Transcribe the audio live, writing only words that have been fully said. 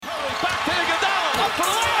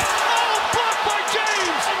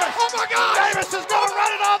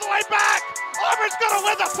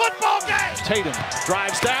football game. Tatum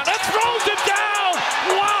drives down and throws it down.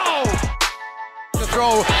 Wow. To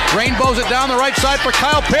throw, rainbows it down the right side for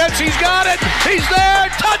Kyle Pitts. He's got it. He's there.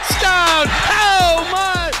 Touchdown. Oh,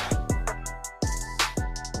 my.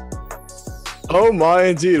 Oh, my,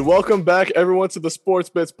 indeed. Welcome back, everyone, to the Sports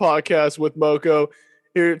Bits podcast with Moco.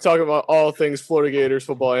 Here talking about all things Florida Gators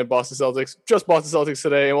football and Boston Celtics. Just Boston Celtics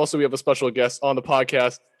today. And also we have a special guest on the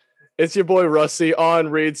podcast. It's your boy Rusty on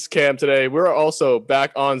Reed's camp today. We're also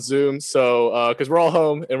back on Zoom. So because we're all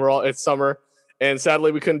home and it's summer. And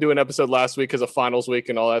sadly, we couldn't do an episode last week because of finals week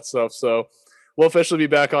and all that stuff. So we'll officially be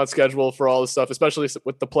back on schedule for all this stuff, especially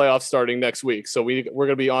with the playoffs starting next week. So we're going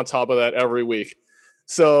to be on top of that every week.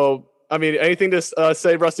 So, I mean, anything to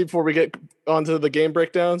say, Rusty, before we get onto the game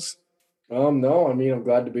breakdowns? No, I mean, I'm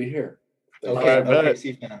glad to be here.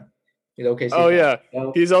 OKC fan. He's OKC Oh, fan.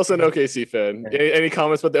 Yeah. He's also an OKC fan. Any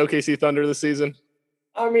comments about the OKC Thunder this season?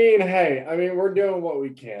 I mean, we're doing what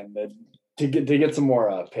we can to get some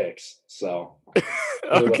more picks. So,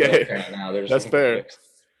 okay. That's fair.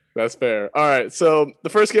 That's fair. All right. So the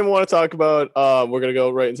first game I want to talk about, we're going to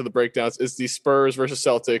go right into the breakdowns, is the Spurs versus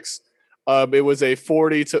Celtics. It was a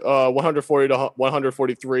 140 to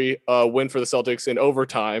 143 win for the Celtics in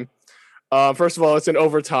overtime. First of all, it's in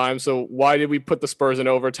overtime. So why did we put the Spurs in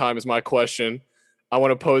overtime is my question. I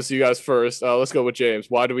want to pose to you guys first. Let's go with James.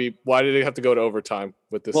 Why did it have to go to overtime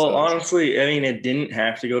with this? Well, honestly, I mean, it didn't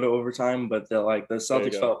have to go to overtime, but the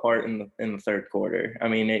Celtics fell apart in the third quarter. I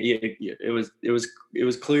mean, it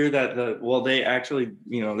was clear that they actually,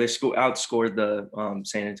 they outscored the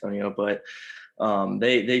San Antonio, but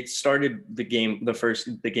they started the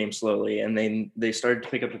game slowly, and they started to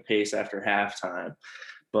pick up the pace after halftime.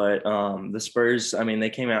 But the Spurs, I mean, they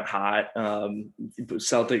came out hot.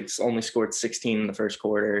 Celtics only scored 16 in the first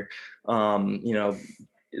quarter.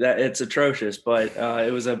 That it's atrocious, but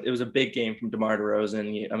it was a big game from DeMar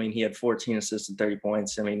DeRozan. I mean, he had 14 assists and 30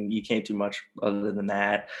 points. I mean, you can't do much other than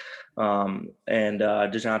that. And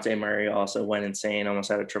DeJounte Murray also went insane, almost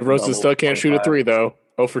had a triple. DeRozan still can't shoot a three though.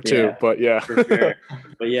 0 for 2, yeah, but yeah. For sure.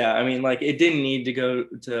 But yeah, I mean, it didn't need to go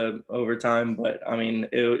to overtime, but I mean,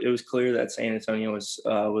 it was clear that San Antonio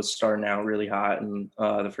was starting out really hot in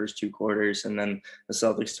the first two quarters, and then the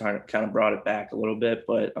Celtics kind of brought it back a little bit.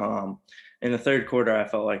 But in the third quarter, I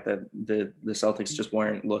felt like that the Celtics just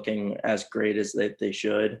weren't looking as great as they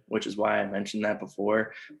should, which is why I mentioned that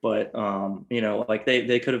before. But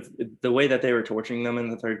they could have, the way that they were torching them in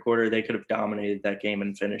the third quarter, they could have dominated that game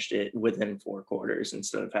and finished it within 4 quarters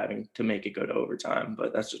instead of having to make it go to overtime.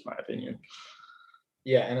 But that's just my opinion.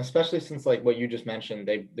 Yeah, and especially since what you just mentioned,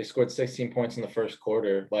 they scored 16 points in the first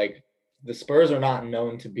quarter. The Spurs are not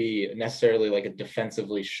known to be necessarily a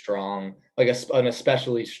defensively strong, an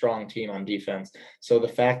especially strong team on defense. So the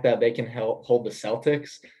fact that they can hold the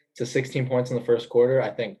Celtics to 16 points in the first quarter,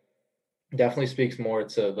 I think definitely speaks more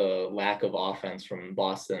to the lack of offense from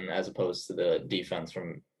Boston as opposed to the defense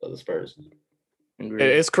from the Spurs.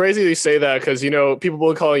 It's crazy you say that because, people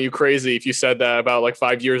will call you crazy if you said that about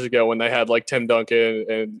 5 years ago when they had Tim Duncan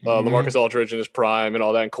and LaMarcus Aldridge in his prime and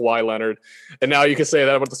all that, and Kawhi Leonard. And now you can say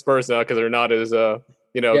that about the Spurs now because they're not as good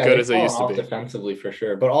as they used to be. Defensively for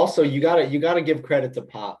sure. But also you gotta give credit to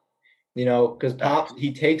Pop, because Pop,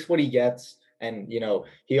 he takes what he gets, and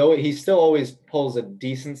he still always pulls a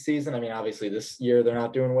decent season. I mean, obviously this year they're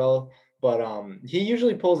not doing well, but he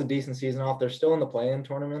usually pulls a decent season off. They're still in the play-in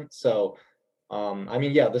tournament, so.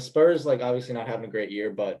 The Spurs, obviously not having a great year,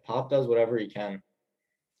 but Pop does whatever he can.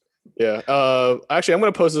 Yeah. Actually, I'm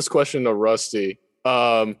going to pose this question to Rusty.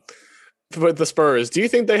 For the Spurs, do you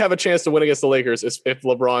think they have a chance to win against the Lakers if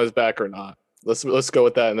LeBron is back or not? Let's go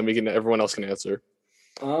with that, and then everyone else can answer.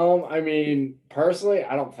 Personally,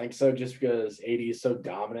 I don't think so, just because AD is so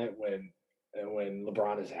dominant when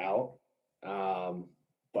LeBron is out.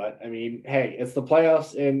 But hey, it's the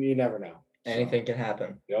playoffs, and you never know. Anything can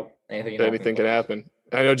happen. Yep. Anything can happen.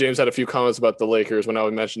 I know James had a few comments about the Lakers when I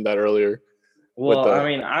mentioned that earlier. Well,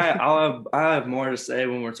 I have more to say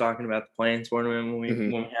when we're talking about the play-in tournament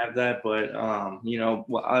when we have that. But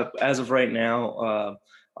as of right now,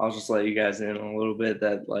 I'll just let you guys in a little bit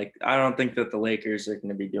that I don't think that the Lakers are going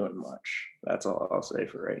to be doing much. That's all I'll say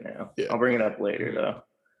for right now. Yeah. I'll bring it up later though.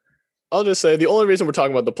 I'll just say the only reason we're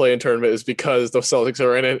talking about the play-in tournament is because the Celtics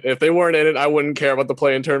are in it. If they weren't in it, I wouldn't care about the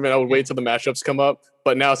play-in tournament. I would wait till the matchups come up.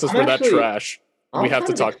 But now since we're that trash, we have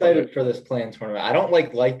to talk about it. For this play-in tournament, I don't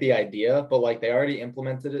like the idea, but they already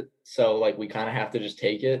implemented it, so we kind of have to just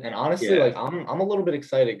take it. And honestly, I'm a little bit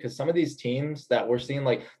excited because some of these teams that we're seeing,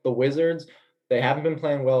 the Wizards, they haven't been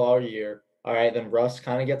playing well all year. All right, then Russ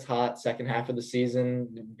kind of gets hot second half of the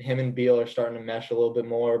season. Him and Beal are starting to mesh a little bit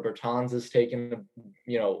more. Bertans is taking,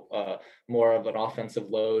 more of an offensive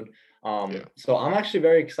load. So I'm actually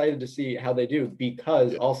very excited to see how they do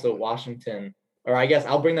because also Washington, or I guess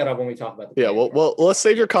I'll bring that up when we talk about the well, let's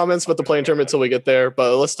save your comments about the play-in tournament until we get there.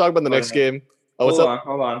 But let's talk about the next game. Hold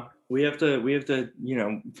on. We have to,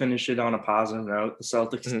 finish it on a positive note. The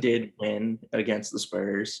Celtics did win against the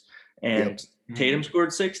Spurs, and Tatum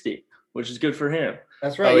scored 60, which is good for him.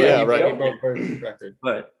 That's right. Record.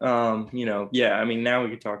 But now we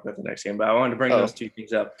can talk about the next game. But I wanted to bring those two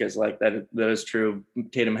things up because that is true.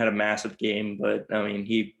 Tatum had a massive game, but I mean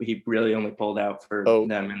he really only pulled out for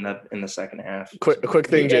them in the second half. Quick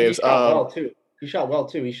thing, James. He shot well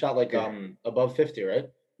too. He shot above 50, right?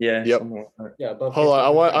 Yeah. Yep. Yeah. Above 50. Hold on.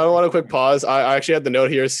 I want a quick pause. I actually had the note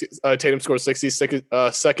here. Tatum scored 60,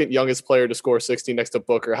 second youngest player to score 60 next to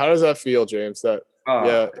Booker. How does that feel, James?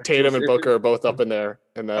 Tatum and Booker are both up in there.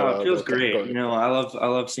 And it feels great. I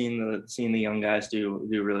love seeing the young guys do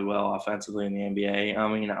really well offensively in the NBA.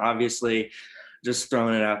 I mean, obviously, just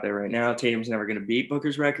throwing it out there right now, Tatum's never going to beat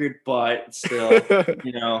Booker's record, but still,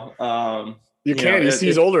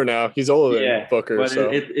 he's older now. He's older than Booker. But so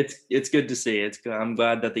it's good to see. I'm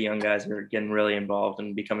glad that the young guys are getting really involved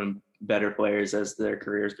and becoming better players as their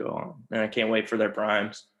careers go on. And I can't wait for their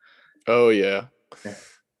primes. Oh yeah.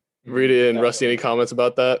 Rita and Rusty, any comments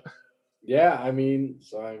about that? Yeah.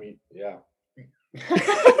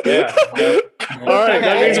 Yeah. All right.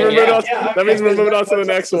 That means we're moving on to the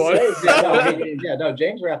next one.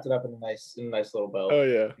 James wrapped it up in a nice little bow. Oh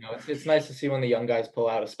yeah. It's nice to see when the young guys pull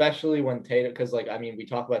out, especially when Tatum, because we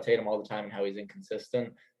talk about Tatum all the time and how he's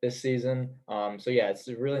inconsistent this season. It's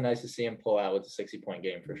really nice to see him pull out with a 60-point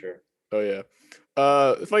game for sure. Oh yeah.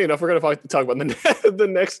 Funny enough, we're gonna talk about the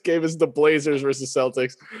next game is the Blazers versus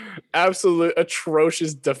Celtics. Absolute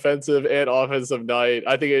atrocious defensive and offensive night.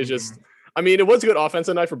 I think it's just. It was a good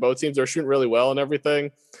offensive night for both teams. They're shooting really well and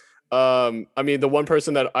everything. The one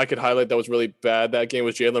person that I could highlight that was really bad that game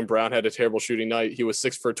was Jaylen Brown. Had a terrible shooting night. He was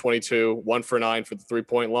 6 for 22, 1 for 9 for the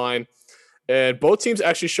 3-point line, and both teams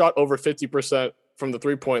actually shot over 50% from the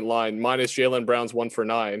 3-point line, minus Jaylen Brown's 1 for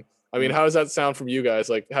 9. How does that sound from you guys?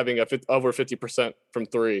 Like having over 50% from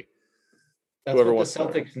three. That's what the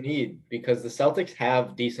Celtics need because the Celtics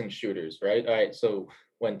have decent shooters, right? All right, so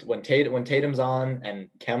when Tatum's on and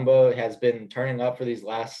Kemba has been turning up for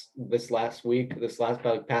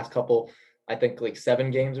past couple, I think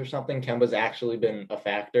 7 games or something, Kemba's actually been a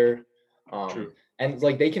factor. True. And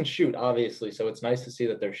they can shoot, obviously. So it's nice to see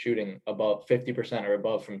that they're shooting above 50% or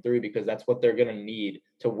above from 3 because that's what they're going to need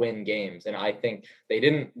to win games. And I think they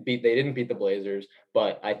didn't beat the Blazers,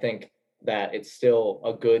 but I think that it's still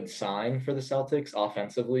a good sign for the Celtics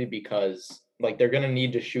offensively because they're going to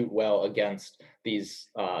need to shoot well against these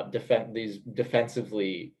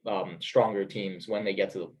defensively stronger teams when they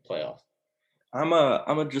get to the playoffs.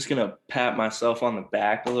 I'm just going to pat myself on the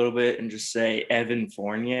back a little bit and just say Evan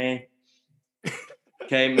Fournier.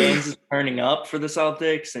 Okay, Mans is turning up for the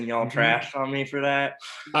Celtics, and y'all trashed on me for that.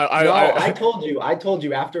 I told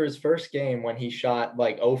you after his first game when he shot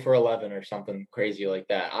 0 for 11 or something crazy like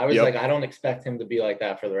that. I was I don't expect him to be like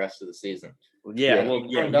that for the rest of the season. He did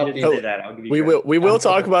that. I'll give you we will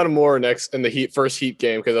talk about him more next in the first Heat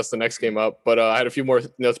game because that's the next game up. But I had a few more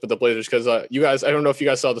notes about the Blazers because you guys, I don't know if you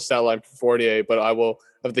guys saw the stat line for Fournier, but I will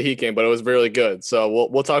of the Heat game. But it was really good. So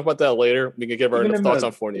we'll talk about that later. We can give our thoughts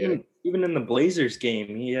on Fournier. Even in the Blazers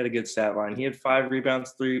game, he had a good stat line. He had 5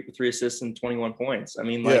 rebounds, 3 assists, and 21 points.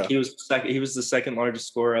 He was second. He was the second largest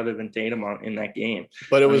scorer other than Tatum in that game.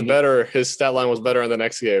 But it was better. His stat line was better in the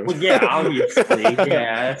next game. Well, yeah, obviously,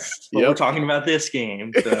 yeah. We're talking about this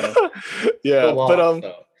game. So. Yeah,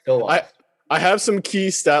 Still lost. I have some key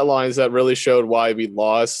stat lines that really showed why we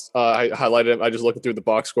lost. I highlighted them. I just looking through the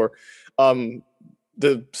box score.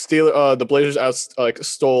 The Blazers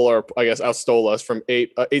outstole us from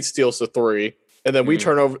 8 steals to 3, and then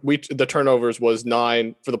the turnovers was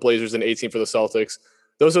 9 for the Blazers and 18 for the Celtics.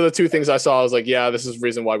 Those are the two things I saw. I was like, yeah, this is the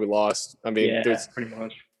reason why we lost. Pretty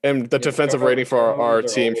much. And the defensive rating for our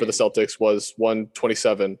team for the Celtics was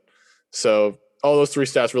 127. So all those 3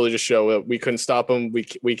 stats really just show that we couldn't stop them.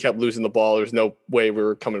 We kept losing the ball. There's no way we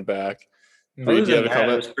were coming back. It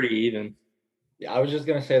was pretty even. Yeah, I was just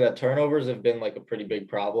gonna say that turnovers have been a pretty big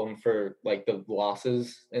problem for the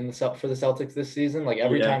losses for the Celtics this season.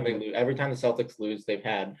 Every time the Celtics lose, they've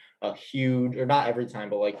had a huge, or not every time,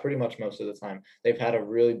 but pretty much most of the time, they've had a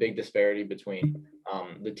really big disparity between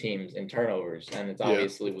the teams in turnovers, and it's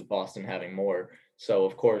obviously with Boston having more. So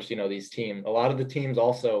of course, these teams, a lot of the teams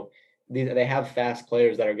also, they have fast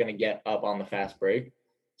players that are going to get up on the fast break.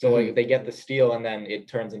 So like they get the steal and then it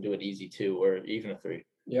turns into an easy 2 or even a 3.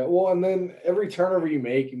 Yeah, well, and then every turnover you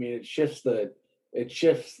make, I mean, it shifts the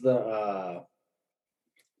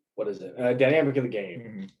what is it? Dynamic of the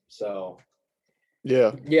game. So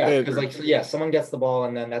Yeah. yeah, because like someone gets the ball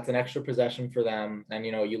and then that's an extra possession for them. And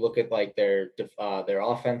you look at like their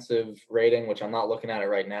offensive rating, which I'm not looking at it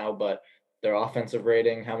right now, but their offensive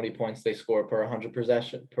rating, how many points they score per 100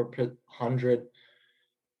 possession per 100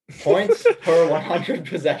 points per 100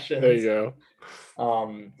 possessions. There you go.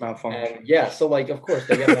 And yeah, so like of course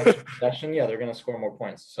they get an extra possession, they're gonna score more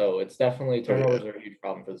points. So it's definitely turnovers are a huge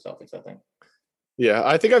problem for the Celtics, I think. Yeah,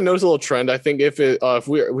 I think I've noticed a little trend. I think if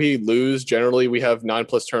we lose, generally we have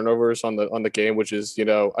 9+ turnovers on the game, which is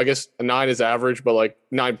I guess a 9 is average, but like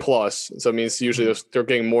 9+. So it means usually they're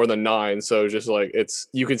getting more than 9. So just like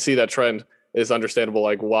you can see that trend is understandable.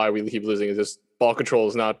 Like why we keep losing is just ball control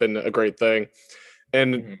has not been a great thing,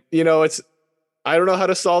 and it's. I don't know how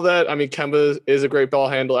to solve that. I mean, Kemba is a great ball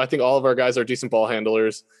handler. I think all of our guys are decent ball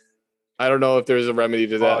handlers. I don't know if there's a remedy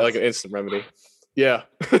to that, like an instant remedy. Yeah.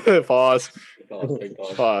 Pause.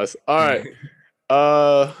 Pause. All right.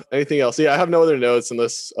 Anything else? Yeah, I have no other notes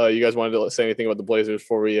unless you guys wanted to say anything about the Blazers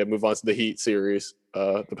before we move on to the Heat series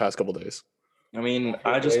the past couple days. I mean,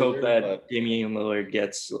 I just hope that Damian Lillard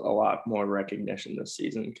gets a lot more recognition this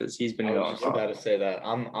season because he's been going. I was just about to say that.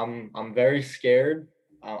 I'm very scared.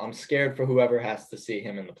 I'm scared for whoever has to see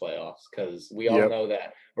him in the playoffs because we all know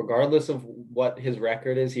that regardless of what his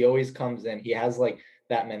record is, he always comes in. He has like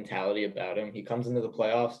that mentality about him. He comes into the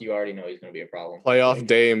playoffs, you already know he's going to be a problem. Playoff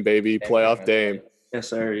Dame, baby. Playoff Dame. Yes,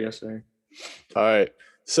 sir. Yes, sir. All right.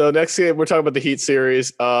 So next game, we're talking about the Heat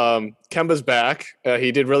series. Kemba's back.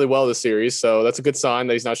 He did really well this series, so that's a good sign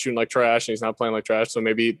that he's not shooting like trash and he's not playing like trash. So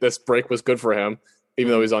maybe this break was good for him,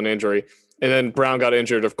 even though he's on injury. And then Brown got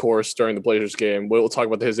injured, of course, during the Blazers game. We'll talk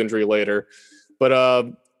about his injury later.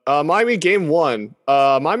 But Miami game 1,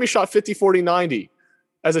 Miami shot 50, 40, 90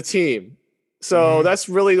 as a team. So that's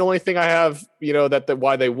really the only thing I have, that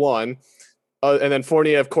why they won. And then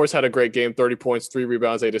Fournier, of course, had a great game, 30 points, 3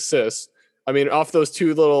 rebounds, 8 assists. I mean, off those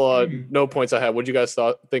 2 little no points I had, what did you guys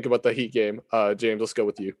think about the Heat game? James, let's go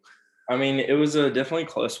with you. I mean, it was a definitely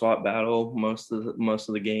close fought battle most of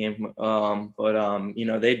the game.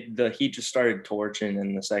 The Heat just started torching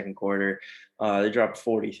in the second quarter. They dropped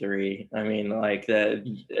 43. I mean, like that.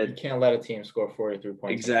 You can't let a team score 43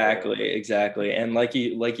 points. Exactly. And like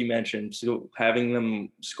you mentioned, so having them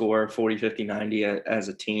score 40, 50, 90 as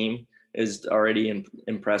a team is already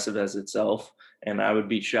impressive as itself. And I would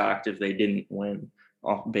be shocked if they didn't win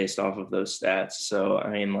based off of those stats. So, I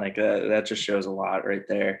mean, like that just shows a lot right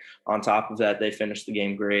there. On top of that, they finished the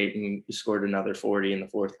game great and scored another 40 in the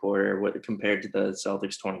fourth quarter compared to the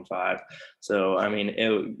Celtics 25. So, I mean,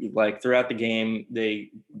 it like throughout the game,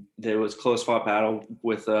 there was close fought battle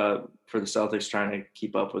with for the Celtics trying to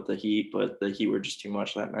keep up with the Heat, but the Heat were just too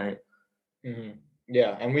much that night. Mm-hmm.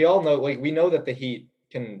 Yeah, and we all know, like we know that the Heat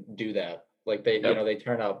can do that. Like they turn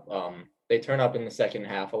up in the second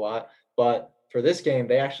half a lot, but for this game,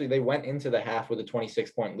 they went into the half with a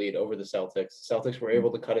 26-point lead over the Celtics. Celtics were able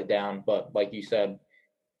to cut it down, but like you said,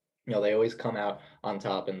 they always come out on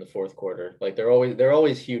top in the fourth quarter. Like they're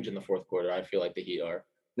always huge in the fourth quarter. I feel like the Heat are.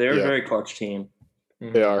 They're a very clutch team.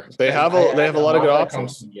 Mm-hmm. They are. They have a lot of good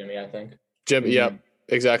options. Jimmy, I think. Jimmy, yeah,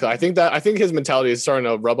 exactly. I think his mentality is starting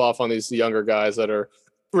to rub off on these younger guys that are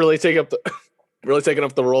really taking up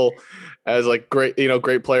the role as like great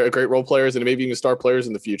role players and maybe even star players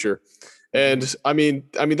in the future. And I mean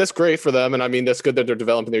that's great for them, and I mean that's good that they're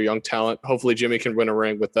developing their young talent. Hopefully Jimmy can win a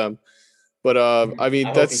ring with them. But I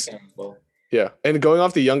mean that's yeah. And going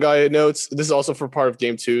off the young guy notes, this is also for part of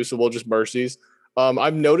game 2, so we'll just merge these.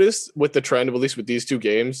 I've noticed with the trend, at least with these 2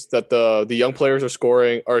 games, that the young players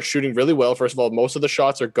are shooting really well. First of all, most of the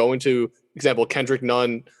shots are going to, example, Kendrick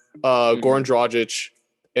Nunn, Goran Dragic,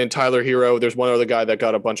 and Tyler Hero. There's one other guy that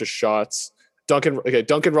got a bunch of shots. Duncan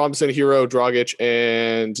Robinson, Hero, Dragic,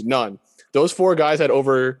 and Nunn. Those 4 guys had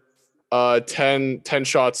over 10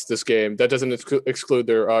 shots this game. That doesn't include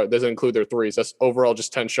their threes. That's overall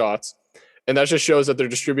just 10 shots. And that just shows that they're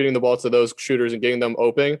distributing the ball to those shooters and getting them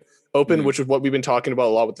open, which is what we've been talking about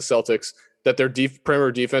a lot with the Celtics, that their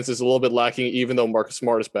perimeter defense is a little bit lacking, even though Marcus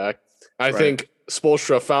Smart is back. I think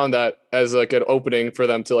Spoelstra found that as like an opening for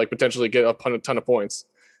them to like potentially get a ton of points.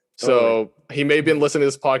 So he may have been listening to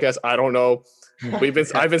this podcast. I don't know.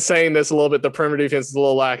 I've been saying this a little bit. The perimeter defense is a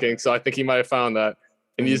little lacking, so I think he might have found that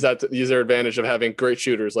and use their advantage of having great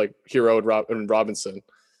shooters like Hero and Robinson.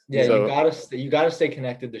 Yeah, so, you gotta stay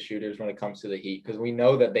connected to shooters when it comes to the Heat because we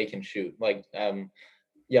know that they can shoot. Like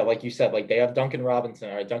yeah, like you said, like they have Duncan Robinson.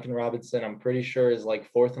 All right, Duncan Robinson, I'm pretty sure is like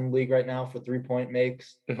 4th in the league right now for 3-point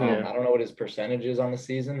makes. Mhm. I don't know what his percentage is on the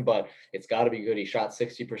season, but it's got to be good. He shot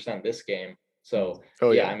 60% this game. So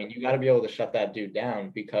Oh, yeah, yeah. I mean, you got to be able to shut that dude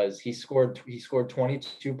down because he scored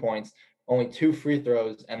 22 points, only 2 free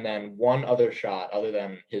throws, and then 1 other shot other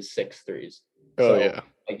than his 6 threes. Oh, So, yeah.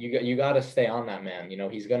 like you got to stay on that man. You know,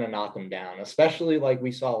 he's gonna knock him down, especially like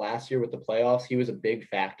we saw last year with the playoffs. He was a big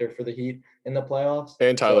factor for the Heat in the playoffs.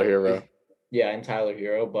 And Tyler So, Hero. yeah, and Tyler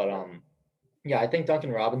Hero. But yeah, I think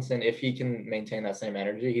Duncan Robinson, if he can maintain that same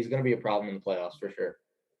energy, he's gonna be a problem in the playoffs for sure.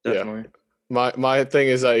 Definitely. My thing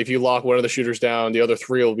is that if you lock one of the shooters down, the other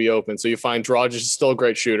 3 will be open. So you find Dragic is still a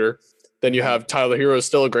great shooter. Then you have Tyler Hero is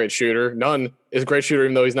still a great shooter. Nunn is a great shooter,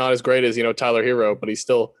 even though he's not as great as Tyler Hero, but he's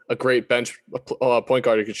still a great bench point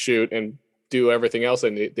guard who could shoot and do everything else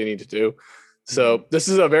they need to do. So this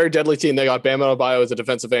is a very deadly team. They got Bam Adebayo as a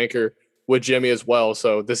defensive anchor with Jimmy as well.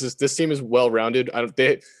 So this team is well rounded.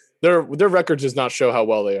 Their record does not show how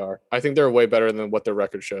well they are. I think they're way better than what their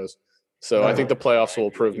record shows. So I think the playoffs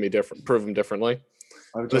will prove them differently.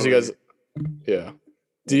 Does you guys, yeah.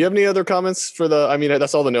 Do you have any other comments for the? I mean,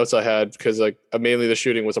 that's all the notes I had because like mainly the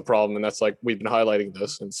shooting was a problem, and that's like we've been highlighting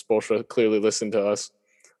this, and Spoelstra clearly listened to us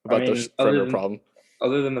about the perimeter problem.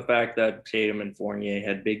 Other than the fact that Tatum and Fournier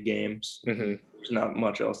had big games, Mm-hmm. there's not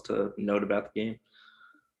much else to note about the game.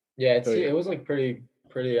 Yeah, it was like pretty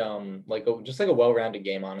just like a well-rounded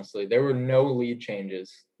game. Honestly, there were no lead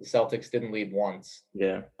changes. The Celtics didn't lead once.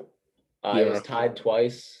 Yeah. It was tied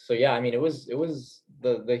twice. So yeah, I mean, it was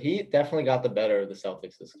the Heat definitely got the better of the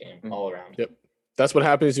Celtics this game all around. Yep. That's what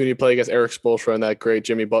happens when you play against Eric Spoelstra and that great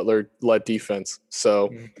Jimmy Butler led defense.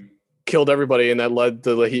 So killed everybody, and that led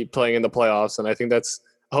to the Heat playing in the playoffs. And I think that's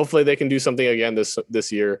hopefully they can do something again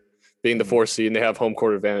this year, being the 4th seed and they have home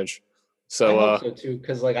court advantage. So I hope so too,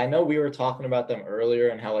 because like I know we were talking about them earlier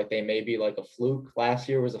and how like they may be like a fluke. Last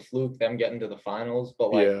year was a fluke, them getting to the finals,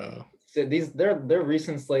 but like yeah. so their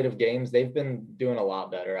recent slate of games, they've been doing a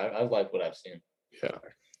lot better. I like what I've seen.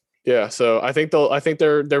 Yeah. So I think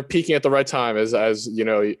they're peaking at the right time, as I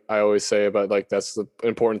always say about like that's the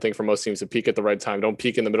important thing for most teams to peak at the right time. Don't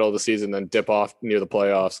peak in the middle of the season, then dip off near the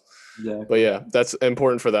playoffs. Yeah. But yeah, that's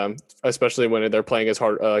important for them, especially when they're playing as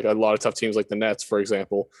hard like a lot of tough teams like the Nets, for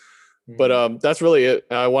example. But that's really it.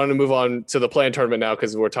 I wanted to move on to the play-in tournament now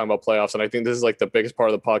because we're talking about playoffs, and I think this is like the biggest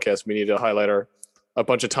part of the podcast we need to highlight a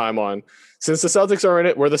bunch of time on. Since the Celtics are in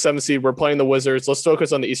it, we're the 7th seed. We're playing the Wizards. Let's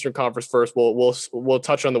focus on the Eastern Conference first. We'll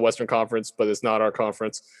touch on the Western Conference, but it's not our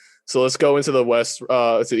conference. So let's go into the West,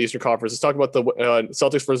 to the Eastern Conference. Let's talk about the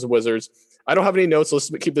Celtics versus the Wizards. I don't have any notes. So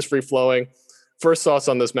let's keep this free flowing. First thoughts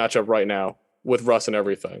on this matchup right now with Russ and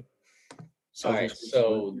everything. All right,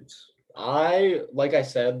 so like I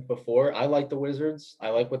said before, I like the Wizards. I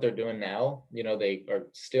like what they're doing now. You know, they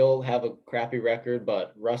still have a crappy record,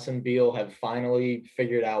 but Russ and Beal have finally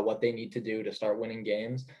figured out what they need to do to start winning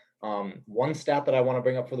games. One stat that I want to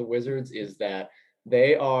bring up for the Wizards is that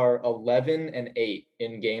they are 11-8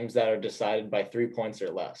 in games that are decided by 3 points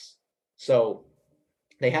or less. So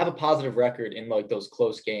they have a positive record in like those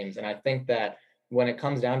close games. And I think that when it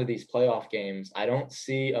comes down to these playoff games, I don't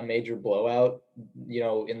see a major blowout,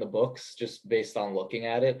 in the books just based on looking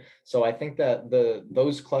at it. So I think that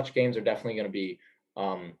those clutch games are definitely going to be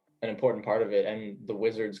an important part of it. And the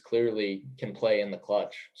Wizards clearly can play in the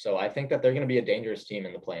clutch. So I think that they're going to be a dangerous team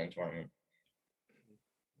in the play-in tournament.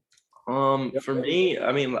 For me,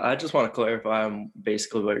 I mean, I just want to clarify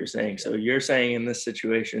basically what you're saying. So you're saying in this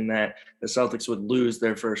situation that the Celtics would lose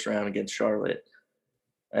their first round against Charlotte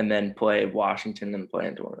and then play Washington in the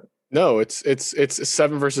play-in tournament. No, it's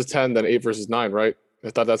 7 versus 10, then 8 versus 9, right? I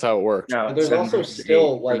thought that's how it worked. No, there's also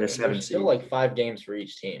still like 5 games for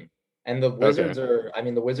each team, and the Wizards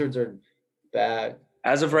the Wizards are bad.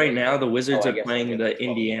 As of right now, the Wizards are playing the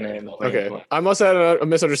Indiana in the play-in. Okay, I must have had a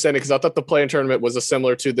misunderstanding because I thought the play-in tournament was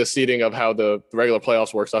similar to the seeding of how the regular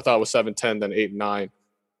playoffs works. So I thought it was 7-10, then 8-9.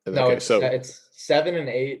 No, it's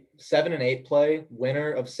 7-8. 7-8 play.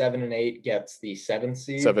 Winner of 7 and 8 gets the 7th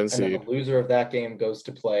seed. And then the loser of that game goes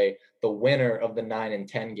to play the winner of the 9 and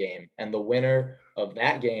 10 game, and the winner of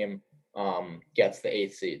that game gets the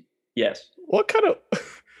 8th seed. Yes. What kind of?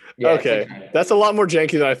 Yeah, okay, that's a lot more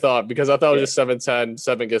janky than I thought because I thought it was just 7-10.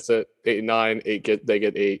 7 gets it. 8-9. 8 they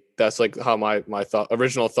get 8. That's like how my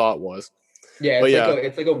original thought was. Yeah,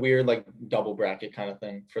 it's like a weird like double bracket kind of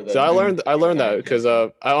thing for the. So I learned that because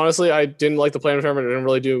I didn't like the play-in tournament. I didn't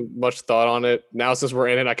really do much thought on it. Now since we're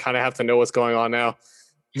in it, I kind of have to know what's going on now.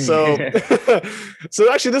 So,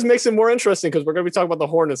 so actually, this makes it more interesting because we're going to be talking about the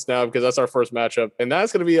Hornets now because that's our first matchup, and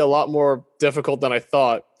that's going to be a lot more difficult than I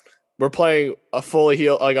thought we're playing a fully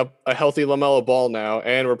healed, like a healthy LaMelo Ball now,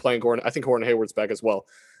 and we're playing Gordon. I think Gordon Hayward's back as well.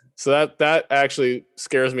 So that actually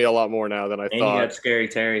scares me a lot more now than I thought. And you got Scary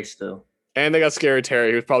Terry still. And they got Scary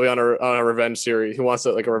Terry, who's probably on a revenge series. Who wants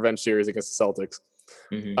a revenge series against the Celtics?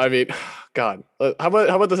 Mm-hmm. I mean, God, how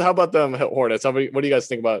about them Hornets? What do you guys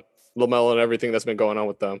think about LaMelo and everything that's been going on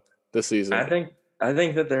with them this season? I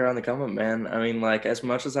think that they're on the come up, man. I mean, like, as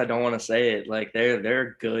much as I don't want to say it, like they're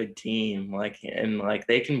a good team. Like, and like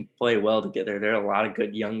they can play well together. There are a lot of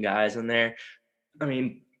good young guys in there. I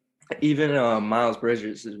mean, even Miles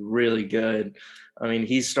Bridges is really good. I mean,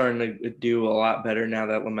 he's starting to do a lot better now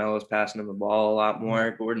that LaMelo's passing him the ball a lot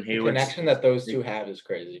more. Gordon Hayward. The connection that those two have is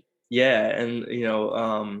crazy. Yeah, and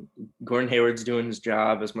Gordon Hayward's doing his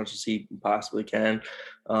job as much as he possibly can,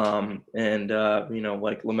 like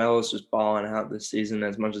LaMelo's just balling out this season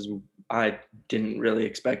as much as I didn't really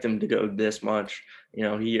expect him to go this much.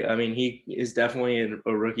 He is definitely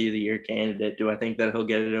a rookie of the year candidate. Do I think that he'll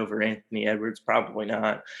get it over Anthony Edwards? Probably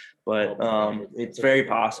not, but it's very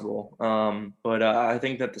possible. But I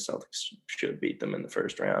think that the Celtics should beat them in the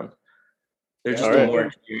first round. They're just a more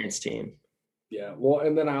experienced team. Yeah, well,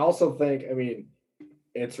 and then I also think,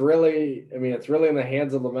 it's really in the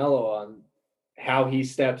hands of LaMelo on how he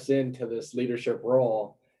steps into this leadership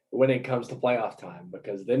role when it comes to playoff time,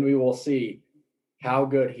 because then we will see how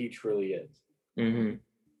good he truly is. Mm-hmm.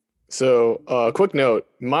 So, quick note: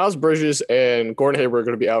 Miles Bridges and Gordon Hayward are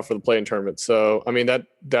going to be out for the play-in tournament. So, I mean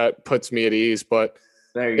that puts me at ease. But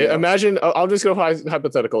there you go. Imagine, I'll just go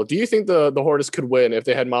hypothetical. Do you think the Hornets could win if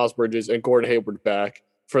they had Miles Bridges and Gordon Hayward back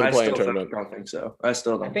for the play-in tournament? I don't think so. I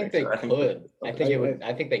still don't. I think they could. I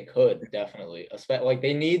think they could definitely. Like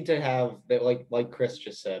they need to have like Chris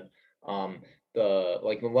just said.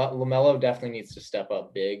 LaMelo definitely needs to step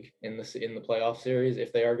up big in the playoff series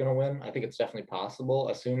if they are going to win. I think it's definitely possible,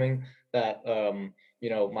 assuming that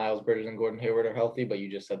Miles Bridges and Gordon Hayward are healthy. But you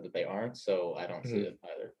just said that they aren't, so I don't see it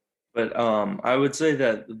either. But I would say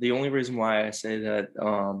that the only reason why I say that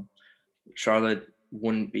Charlotte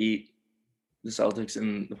wouldn't beat the Celtics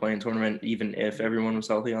in the play-in tournament, even if everyone was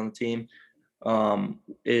healthy on the team,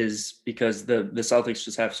 is because the Celtics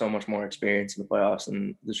just have so much more experience in the playoffs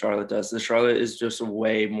than the Charlotte does. The Charlotte is just a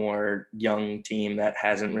way more young team that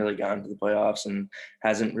hasn't really gotten to the playoffs and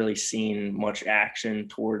hasn't really seen much action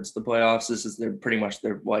towards the playoffs. This is pretty much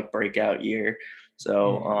their like breakout year.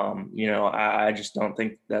 So, I just don't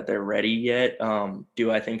think that they're ready yet.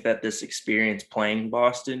 Do I think that this experience playing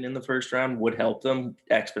Boston in the first round would help them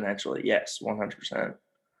exponentially? Yes, 100%.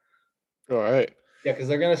 All right. Yeah, because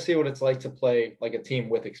they're going to see what it's like to play like a team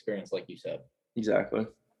with experience, like you said. Exactly.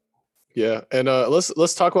 Yeah, and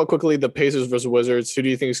let's talk about quickly the Pacers versus Wizards. Who do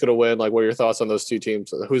you think is going to win? Like, what are your thoughts on those two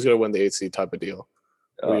teams? Who's going to win the 8 seed type of deal?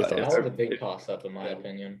 That was a big toss-up, in my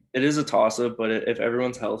opinion. It is a toss-up, but if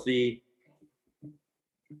everyone's healthy,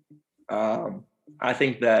 I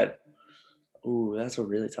think that. Ooh, that's a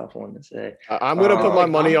really tough one to say. I'm gonna put my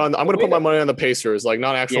money on. I'm gonna put my money on the Pacers, like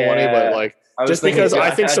not actual money, but like just because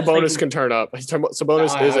I think Sabonis can turn up.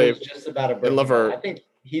 Sabonis is a just about a LeVert. I think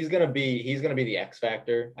he's gonna be the X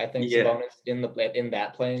factor. I think Sabonis in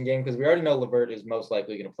that playing game, because we already know LeVert is most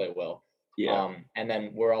likely gonna play well. Yeah. And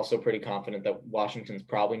then we're also pretty confident that Washington's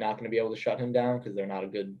probably not going to be able to shut him down because they're not a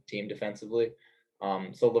good team defensively.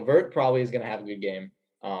 So LeVert probably is going to have a good game.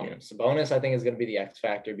 Sabonis, I think, is going to be the X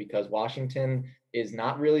factor because Washington is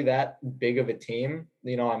not really that big of a team.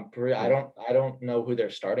 I don't know who their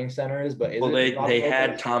starting center is, but they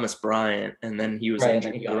had Thomas Bryant, and then he was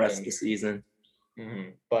injured for the rest of the season. Mm-hmm.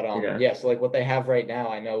 But so like what they have right now,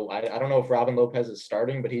 I don't know if Robin Lopez is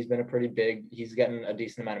starting, but he's getting a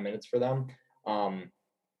decent amount of minutes for them.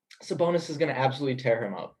 Sabonis is going to absolutely tear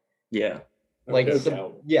him up. Yeah. Robin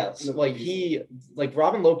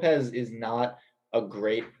Lopez is not a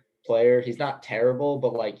great player. He's not terrible,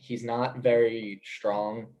 but like he's not very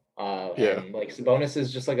strong. And like Sabonis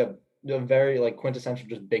is just like a very like quintessential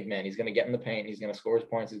just big man. He's going to get in the paint. He's going to score his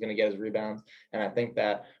points. He's going to get his rebounds. And I think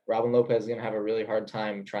that Robin Lopez is going to have a really hard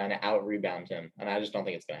time trying to out rebound him. And I just don't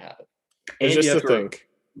think it's going to happen. And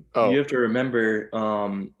you have to remember,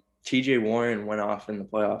 TJ Warren went off in the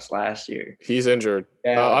playoffs last year. He's injured.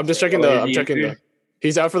 I'm just checking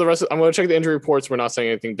he's out for the rest. I'm going to check the injury reports. We're not saying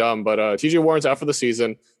anything dumb, but TJ Warren's out for the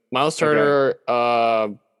season. Miles Turner,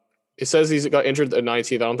 it says he's got injured at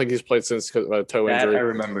 19th. I don't think he's played since a toe injury. I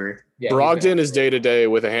remember. Yeah, Brogdon is day-to-day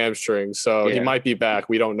with a hamstring, so he might be back.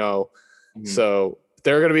 We don't know. Mm-hmm. So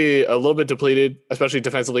they're going to be a little bit depleted, especially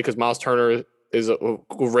defensively, because Miles Turner is a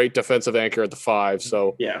great defensive anchor at the 5.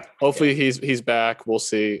 So hopefully he's back. We'll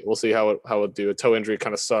see how it do. A toe injury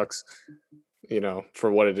kind of sucks,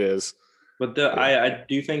 for what it is. But I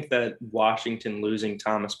do think that Washington losing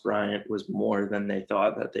Thomas Bryant was more than they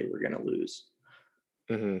thought that they were going to lose.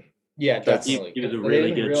 Mm-hmm. Yeah, definitely. He was a They really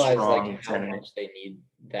didn't good, realize strong like how center. much they need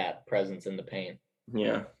that presence in the paint.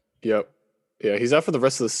 Yeah. Yep. Yeah, he's out for the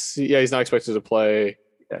rest of the yeah, he's not expected to play.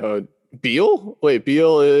 Yeah. Beal? Wait,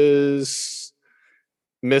 Beal is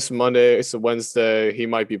missed Monday. It's a Wednesday. He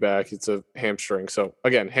might be back. It's a hamstring. So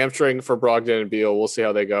again, hamstring for Brogdon and Beal. We'll see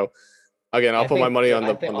how they go. Again, I'll put my money on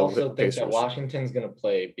the think Pacers. that Washington's going to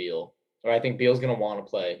play Beal, or I think Beal's going to want to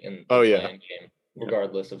play in the play-in game,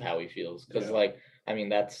 regardless of how he feels. Because I mean,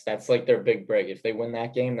 that's like their big break. If they win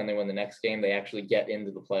that game, then they win the next game. They actually get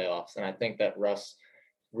into the playoffs, and I think that Russ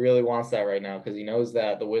really wants that right now because he knows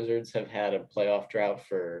that the Wizards have had a playoff drought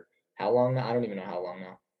for how long now? I don't even know how long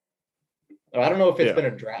now. I don't know if it's been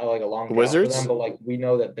a drought, like a long drought Wizards for them, but like we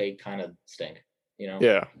know that they kind of stink, you know?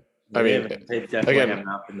 Yeah. I mean, they definitely haven't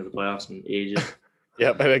not been to the playoffs in ages.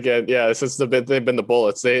 Yeah, and again, since they've been the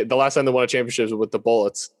Bullets. The last time they won a championship was with the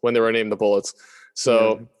Bullets when they were named the Bullets.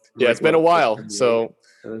 So it's been a while. So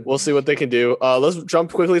we'll see what they can do. Let's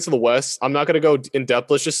jump quickly to the West. I'm not going to go in depth.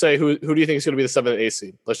 Let's just say who do you think is going to be the 7th and 8th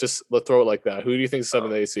seed? Let's throw it like that. Who do you think is 7th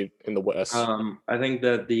and 8th seed in the West? I think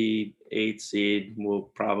that the 8th seed will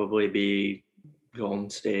probably be Golden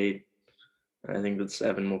State. I think the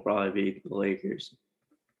 7 will probably be the Lakers.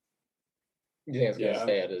 You think it's going to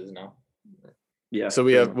stay as it is now? Yeah. So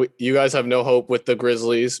you guys have no hope with the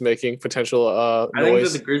Grizzlies making potential I think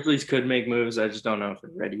that the Grizzlies could make moves. I just don't know if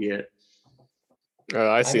they're ready yet.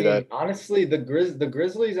 I mean, that. Honestly, the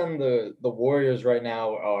Grizzlies and the Warriors right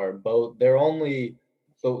now are both. They're only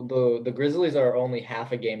the Grizzlies are only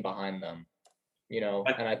half a game behind them, you know,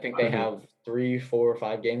 and I think they have 3, 4,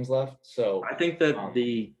 5 games left. So I think that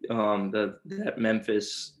that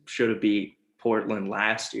Memphis should have beat Portland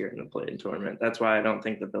last year in the play-in tournament. That's why I don't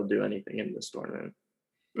think that they'll do anything in this tournament.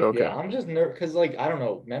 Okay. Yeah, I'm just nervous because, like, I don't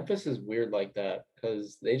know. Memphis is weird like that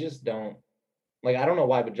because they just don't. Like, I don't know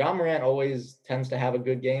why, but John Morant always tends to have a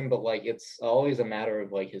good game, but, like, it's always a matter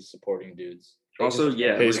of, like, his supporting dudes.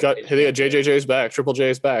 Hey, he's got JJJ's back. Triple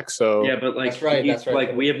J is back. So yeah, but like that's right.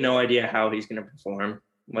 Like we have no idea how he's going to perform.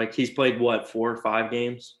 Like he's played 4 or 5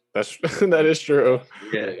 games. That is true.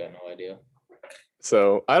 Yeah, I got no idea.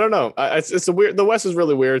 So I don't know. It's a weird. The West is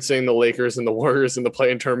really weird seeing the Lakers and the Warriors in the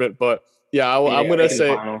play-in tournament. But yeah, I'm gonna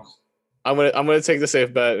say I'm gonna take the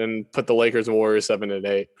safe bet and put the Lakers and Warriors 7 and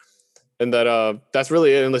 8. And that's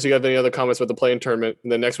really it. Unless you have any other comments about the play-in tournament,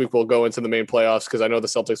 and then next week we'll go into the main playoffs because I know the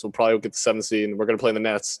Celtics will probably get the 7th seed, and we're gonna play the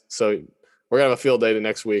Nets. So we're gonna have a field day the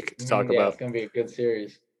next week to talk about. It's gonna be a good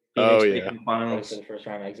series. Finals. The first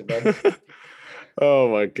round exit bed.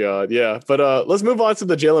 Oh my God, yeah. But let's move on to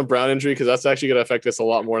the Jaylen Brown injury because that's actually going to affect us a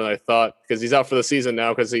lot more than I thought because he's out for the season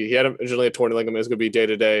now because he had originally a torn ligament. It was going to be day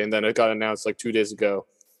to day, and then it got announced like 2 days ago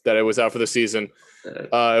that it was out for the season.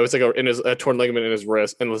 It was like a torn ligament in his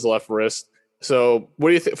wrist, in his left wrist. So, what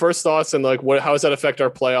do you think? First thoughts and like how does that affect our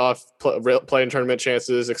play-in tournament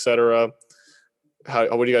chances, etc.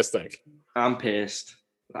 What do you guys think? I'm pissed.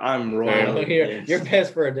 I'm royally pissed. You're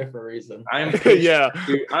pissed for a different reason. I'm pissed. Yeah.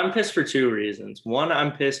 I'm pissed for 2 reasons. One,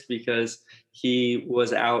 I'm pissed because he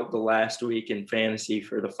was out the last week in fantasy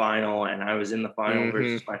for the final, and I was in the final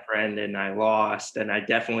versus my friend, and I lost, and I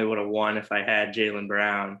definitely would have won if I had Jaylen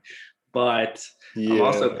Brown. But I'm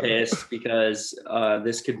also pissed because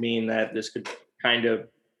this could mean that this could kind of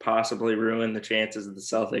possibly ruin the chances of the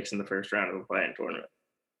Celtics in the first round of the play-in tournament.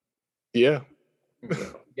 Yeah.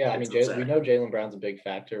 Yeah, I mean, we know Jaylen Brown's a big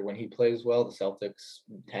factor. When he plays well, the Celtics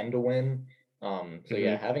tend to win. So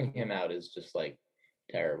yeah, having him out is just like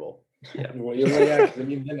terrible. Yeah, well, I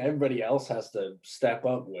mean, then everybody else has to step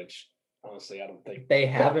up, which honestly, I don't think they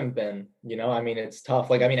haven't been. You know, I mean, it's tough.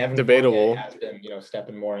 Like, I mean, Evan debatable has been,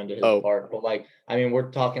 stepping more into his part. But like, I mean,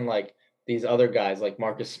 we're talking like these other guys, like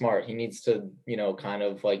Marcus Smart. He needs to, kind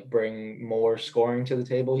of like bring more scoring to the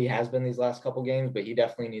table. He has been these last couple games, but he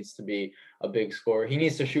definitely needs to be a big scorer. He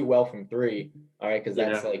needs to shoot well from 3. All right, because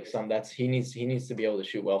that's he needs to be able to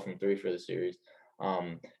shoot well from 3 for the series.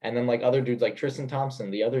 And then like other dudes like Tristan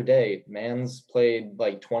Thompson, the other day, man's played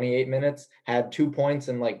like 28 minutes, had 2 points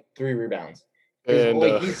and like 3 rebounds.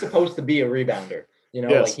 He's supposed to be a rebounder,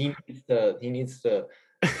 yes. Like he needs to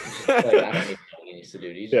like, I don't even know what he needs to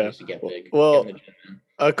do. He just needs to get big. Well,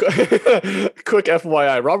 quick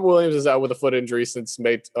FYI, Robert Williams is out with a foot injury since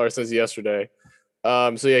yesterday.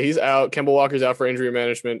 So yeah, he's out. Kemba Walker's out for injury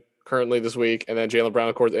management currently this week, and then Jaylen Brown,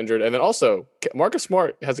 of course, injured, and then also Marcus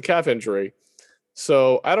Smart has a calf injury.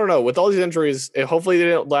 So I don't know. With all these injuries, hopefully they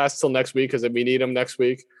didn't last till next week because we need them next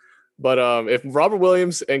week. But if Robert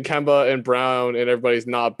Williams and Kemba and Brown and everybody's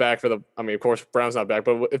not back for of course Brown's not back,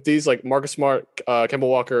 but if these like Marcus Smart, Kemba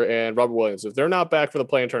Walker, and Robert Williams, if they're not back for the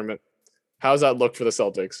play-in tournament, how's that look for the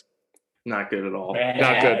Celtics? Not good at all.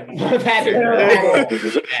 Not good.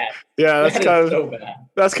 Yeah,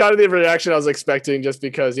 that's kind of the reaction I was expecting, just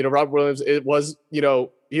because Robert Williams, it was he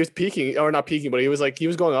was peaking, or not peaking, but he was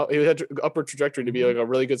going up. He had upward trajectory to be like a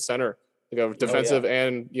really good center, like a defensive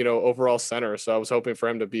and overall center. So I was hoping for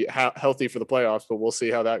him to be healthy for the playoffs, but we'll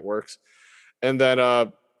see how that works. And then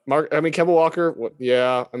Kemba Walker,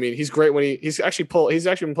 he's great when he's actually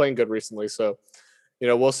been playing good recently. So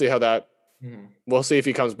we'll see how that. We'll see if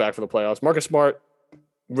he comes back for the playoffs. Marcus Smart,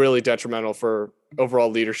 really detrimental for overall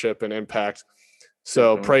leadership and impact.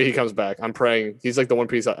 So pray he comes back. I'm praying. He's like the one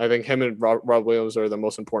piece. I think him and Rob Williams are the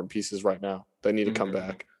most important pieces right now. They need to come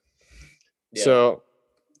back. Yeah. So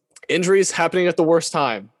injuries happening at the worst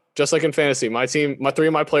time, just like in fantasy. My team, three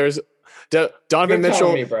of my players, Donovan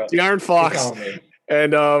Mitchell, De'Aaron Fox,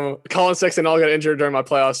 and Colin Sexton all got injured during my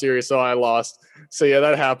playoff series, so I lost. So yeah,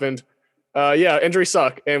 that happened. Injuries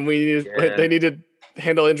suck, and they need to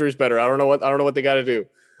handle injuries better. I don't know what they got to do.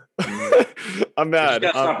 I'm mad.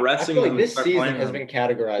 Stop resting. I feel like this season has been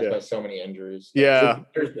categorized by so many injuries. Yeah,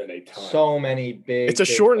 there's been a ton. So many big. It's a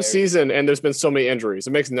shortened season, and there's been so many injuries.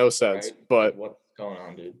 It makes no sense. Right? But what's going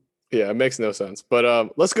on, dude? Yeah, it makes no sense.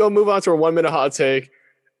 But let's move on to our 1 minute hot take.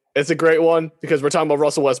 It's a great one because we're talking about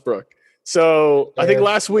Russell Westbrook. So I think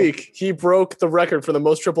last week he broke the record for the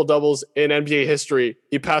most triple doubles in NBA history.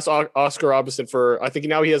 He passed Oscar Robertson for, I think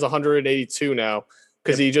now he has 182 now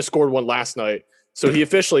because he just scored one last night. So he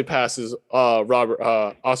officially passes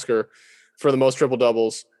Oscar for the most triple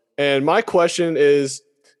doubles. And my question is,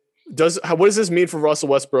 what does this mean for Russell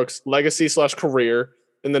Westbrook's legacy / career?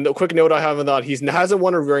 And then the quick note I have on that, he hasn't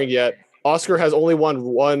won a ring yet. Oscar has only won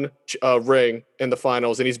one ring in the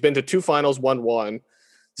finals, and he's been to two finals, won one.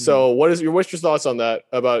 So what's your thoughts on that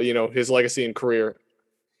about, his legacy and career?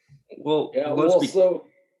 Well, so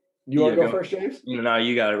you want to go first, James? No,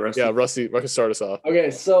 you got it, Rusty. Yeah, Rusty, can start us off. Okay,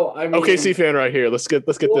 so OKC fan right here. Let's get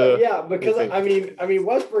because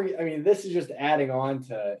Westbrook, this is just adding on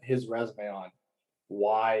to his resume on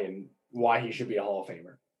why he should be a Hall of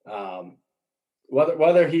Famer.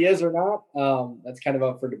 Whether he is or not, that's kind of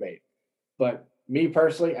up for debate. But me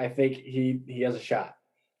personally, I think he has a shot.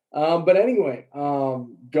 But anyway,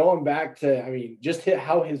 going back to, just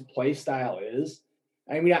how his play style is,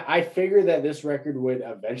 I figured that this record would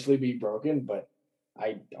eventually be broken, but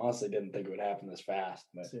I honestly didn't think it would happen this fast.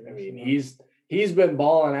 But he's been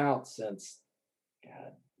balling out since,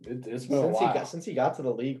 it's been a while. Since he got to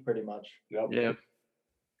the league, pretty much. Yep. Yeah.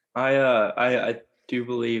 I do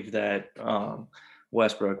believe that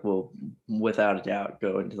Westbrook will, without a doubt,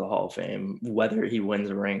 go into the Hall of Fame, whether he wins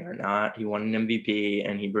a ring or not. He won an MVP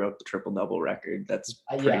and he broke the triple-double record. That's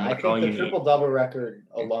pretty much all you need. The triple-double record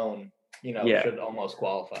alone, should almost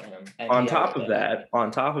qualify him. And on top of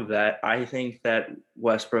that, I think that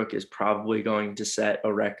Westbrook is probably going to set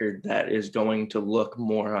a record that is going to look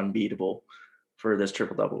more unbeatable for this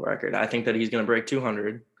triple-double record. I think that he's going to break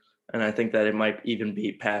 200, and I think that it might even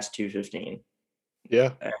be past 215.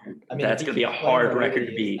 Yeah, that's going to be a hard record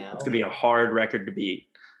to beat. It's going to be a hard record to beat.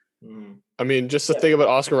 Just to think about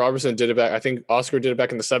Oscar Robertson did it back. I think Oscar did it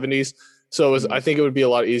back in the 70s. So I think it would be a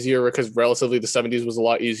lot easier because relatively the 70s was a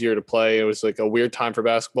lot easier to play. It was like a weird time for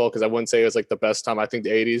basketball because I wouldn't say it was like the best time. I think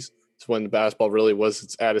the 80s is when the basketball really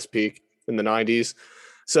was at its peak in the 90s.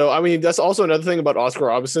 So, that's also another thing about Oscar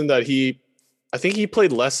Robertson that I think he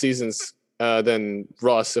played less seasons than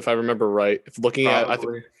Russ, if I remember right.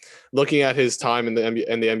 Looking at his time in the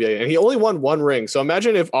NBA, and he only won one ring. So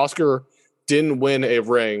imagine if Oscar didn't win a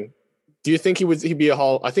ring. Do you think he'd be a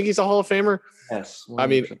Hall? I think he's a Hall of Famer. Yes.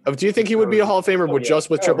 100%. Do you think he would be a Hall of Famer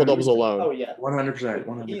with triple doubles alone? Oh yeah,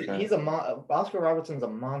 100%. He's Oscar Robertson's a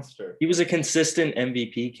monster. He was a consistent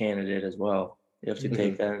MVP candidate as well. You have to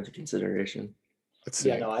take that into consideration. Let's see.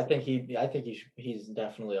 Yeah, no, I think he's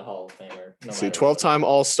definitely a Hall of Famer. Let's see, 12-time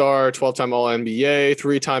All-Star, 12-time All-NBA,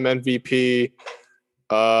 3-time MVP.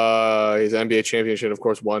 His NBA championship, of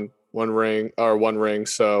course, one ring.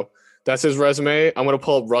 So that's his resume. I'm going to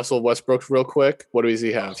pull up Russell Westbrook real quick. What does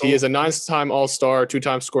he have? He is a 9-time All-Star,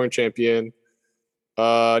 2-time scoring champion,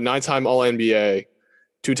 9-time All-NBA,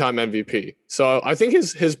 2-time MVP. So I think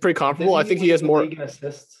his pretty comparable. I think he has more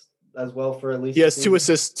assists as well for at least. He has two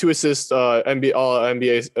assists, NBA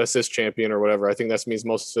All-NBA assist champion or whatever. I think that means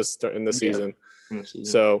most assists in the season.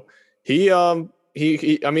 So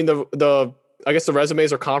I guess the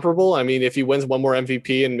resumes are comparable. If he wins one more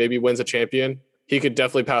MVP and maybe wins a champion, he could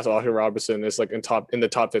definitely pass Oscar Robertson as like in the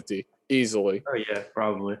top 50 easily. Oh yeah,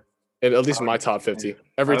 probably. And at least in my top 50.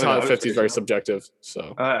 Every top 50 is very subjective.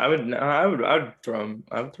 So I would throw him.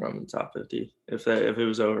 I would throw him in the top 50 if it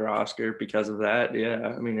was over Oscar because of that.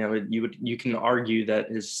 Yeah, I mean, you can argue that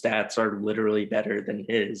his stats are literally better than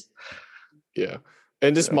his. Yeah,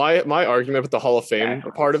 and just my argument with the Hall of Fame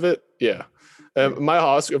part of it. Yeah,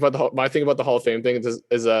 my thing about the Hall of Fame thing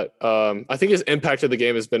is that I think his impact to the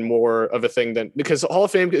game has been more of a thing than because Hall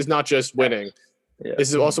of Fame is not just winning. Yeah. This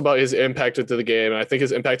is also about his impact to the game. And I think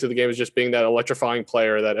his impact to the game is just being that electrifying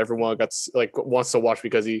player that everyone wants to watch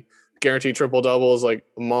because he guaranteed triple doubles, like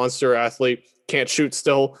a monster athlete, can't shoot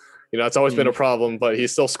still. It's always been a problem, but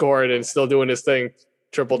he's still scoring and still doing his thing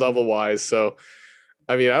triple double wise. So,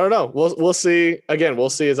 I mean, I don't know. We'll see. Again,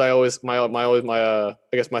 we'll see as I guess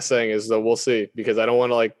my saying is that we'll see because I don't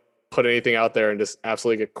want to put anything out there and just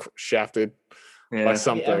absolutely get shafted by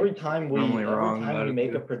something. Every time we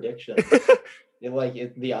make a prediction.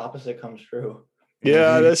 The opposite comes true.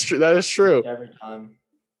 Yeah, that's true. That is true. Every time.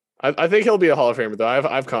 I think he'll be a Hall of Famer though. I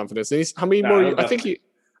have confidence. And he's how many more? I think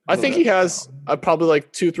he has probably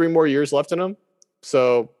 2-3 more years left in him.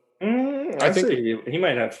 So I think he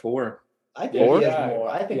might have 4. I think he has more.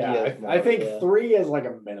 I think he has more. I think 3 is like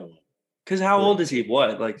a minimum. Because how old is he?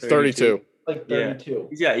 What 32? Like 32.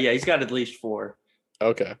 Yeah, he's got at least 4.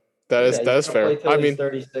 Okay, that is fair. I mean,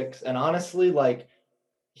 36, and honestly,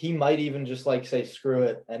 he might even just say screw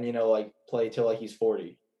it and play till he's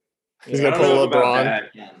 40. He's gonna pull LeBron. I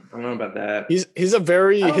don't know about that. He's a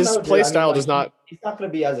very play style does not. He's not gonna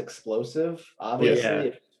be as explosive, obviously.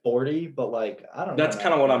 If he's 40, but I don't know. That's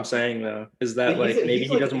kind of what I'm saying though. Is that maybe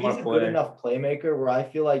he doesn't want to play? He's a good enough playmaker where I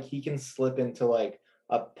feel like he can slip into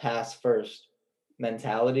a pass first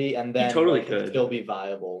mentality and then he totally could still be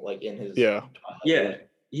viable in his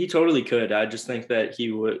He totally could. I just think that he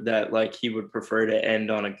would prefer to end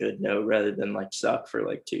on a good note rather than suck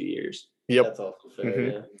for 2 years. Yep. That's also fair.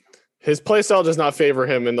 Mm-hmm. Yeah. His play style does not favor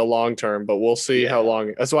him in the long term, but we'll see how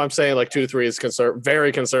long. That's why I'm saying 2 to 3 is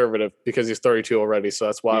very conservative because he's 32 already. So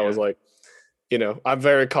that's why I was I'm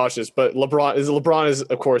very cautious. But LeBron is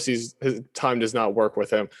of course his time does not work with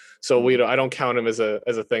him. So I don't count him as a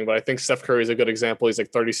thing. But I think Steph Curry is a good example. He's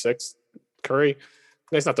 36. Curry,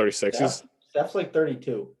 no, he's not 36. Steph's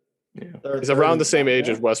 32. Yeah. He's around the same age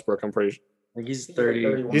as Westbrook, I'm pretty sure. He's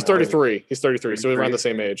 30. He's 33. He's 33. So he's around the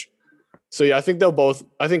same age. So yeah, I think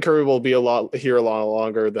Curry will be a lot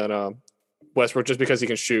longer than Westbrook just because he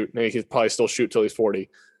can shoot and he can probably still shoot till he's 40.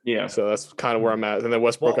 Yeah. So that's kind of where I'm at. And then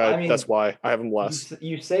Westbrook, that's why I have him less.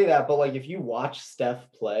 You say that, but if you watch Steph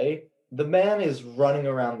play, the man is running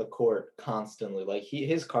around the court constantly.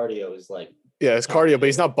 His cardio is yeah, it's cardio, but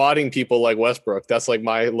he's not bodying people like Westbrook. That's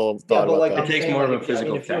my little thought about that. It takes more of a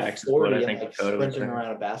physical tax. Is what I think. Sprinting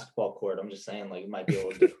around a basketball court, I'm just saying, it might be a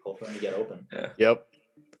little difficult for him to get open. Yeah. Yep.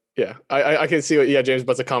 Yeah, I can see what. Yeah, James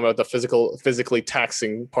about to comment about the physically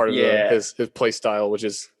taxing part of his play style, which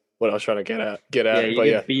is what I was trying to get at. Yeah, you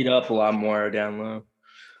get beat up a lot more down low.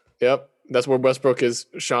 Yep, that's where Westbrook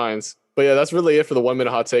shines. But yeah, that's really it for the 1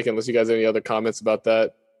 minute hot take. Unless you guys have any other comments about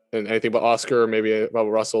that and anything about Oscar or maybe about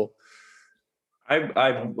Russell.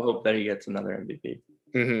 I hope that he gets another MVP.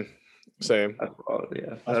 Mm-hmm. Same.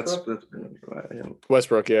 That's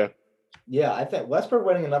Westbrook. Yeah. Yeah, I think Westbrook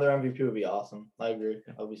winning another MVP would be awesome. I agree.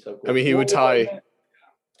 That would be so cool. I mean, he would tie.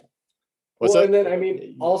 What's that? And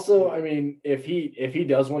then also, if he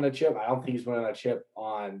does win a chip, I don't think he's winning a chip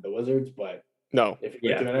on the Wizards, but no, if he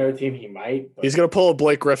gets another team, he might. But... He's gonna pull a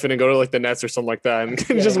Blake Griffin and go to the Nets or something like that, and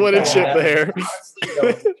just win a chip there.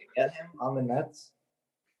 Honestly, get him on the Nets.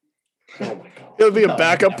 Oh my god! He'll be a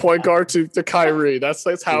backup point guard to Kyrie. That's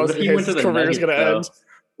how his career is gonna end.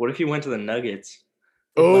 What if he went to the Nuggets?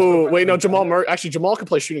 Oh wait, no, Jamal Murray. Actually, Jamal can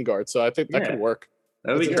play shooting guard, so I think that could work.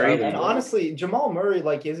 That would be great. And honestly, Jamal Murray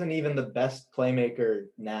isn't even the best playmaker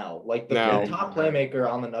now. The top playmaker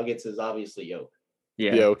on the Nuggets is obviously Yoke.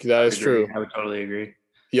 Yeah, Yoke. That is true. I would totally agree.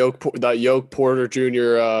 Yoke Porter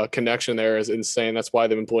Jr. Connection there is insane. That's why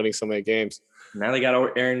they've been winning so many games. Now they got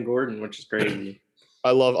Aaron Gordon, which is crazy.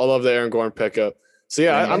 I love the Aaron Gordon pickup. So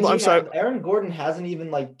yeah, I'm sorry. Aaron Gordon hasn't even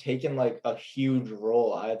taken a huge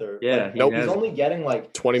role either. Yeah, he's only getting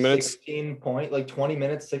 20 minutes, 16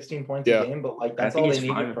 minutes, 16 points a game. But that's all they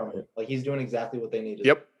needed from it. He's doing exactly what they needed.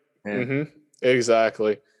 Yep. Yeah. Mm-hmm.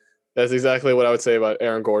 Exactly. That's exactly what I would say about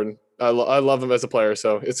Aaron Gordon. I love him as a player,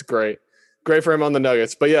 so it's great for him on the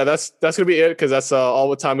Nuggets. But yeah, that's gonna be it because that's all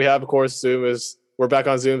the time we have. Of course, we're back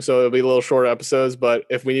on Zoom, so it'll be a little shorter episodes. But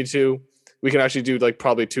if we need to, we can actually do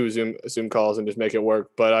probably 2 Zoom calls and just make it work.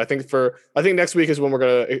 But I think next week is when we're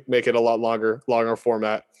gonna make it a lot longer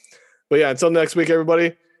format. But yeah, until next week,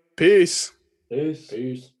 everybody. Peace.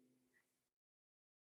 Peace.